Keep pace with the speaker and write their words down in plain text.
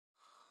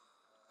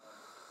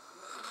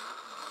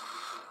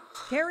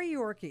Carrie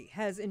Yorkie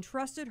has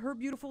entrusted her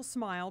beautiful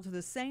smile to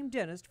the same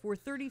dentist for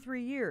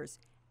 33 years,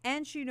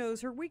 and she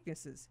knows her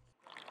weaknesses.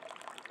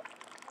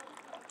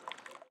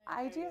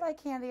 I do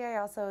like candy. I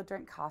also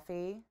drink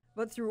coffee.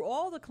 But through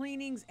all the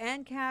cleanings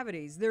and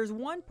cavities, there's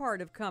one part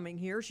of coming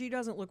here she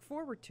doesn't look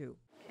forward to.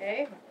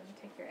 Okay, let me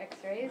take your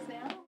x-rays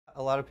now.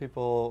 A lot of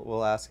people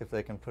will ask if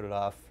they can put it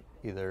off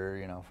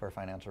either, for a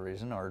financial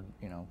reason or,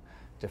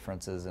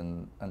 differences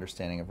in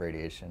understanding of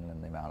radiation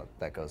and the amount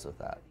that goes with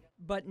that.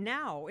 But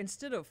now,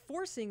 instead of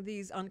forcing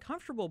these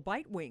uncomfortable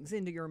bite wings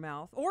into your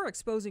mouth or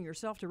exposing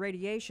yourself to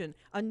radiation,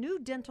 a new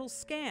dental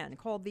scan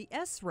called the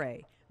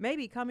S-ray may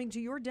be coming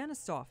to your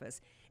dentist's office.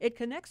 It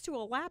connects to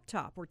a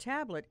laptop or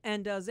tablet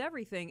and does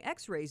everything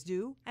X-rays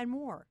do and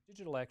more.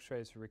 Digital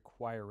X-rays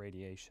require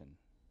radiation.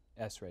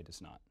 S-ray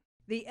does not.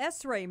 The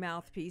S-ray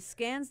mouthpiece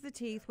scans the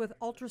teeth with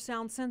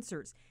ultrasound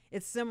sensors.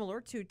 It's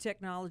similar to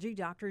technology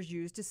doctors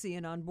use to see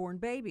an unborn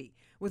baby.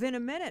 Within a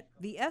minute,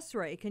 the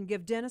S-ray can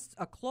give dentists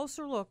a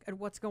closer look at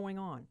what's going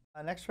on.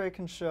 An X-ray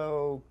can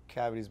show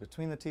cavities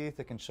between the teeth,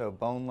 it can show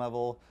bone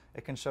level,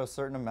 it can show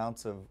certain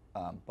amounts of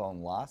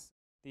bone loss.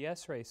 The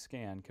S-ray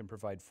scan can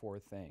provide 4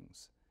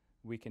 things.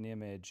 We can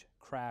image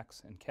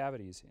cracks and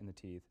cavities in the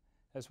teeth,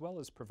 as well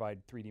as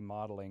provide 3D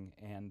modeling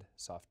and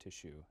soft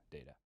tissue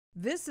data.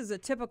 This is a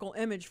typical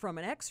image from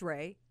an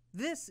X-ray.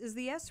 This is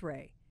the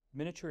S-ray.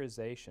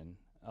 Miniaturization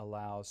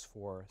allows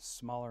for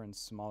smaller and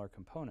smaller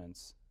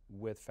components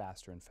with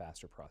faster and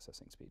faster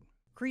processing speed,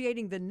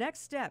 Creating the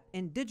next step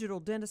in digital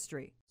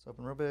dentistry. So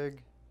open real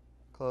big,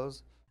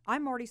 close.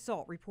 I'm Marty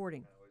Salt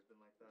reporting.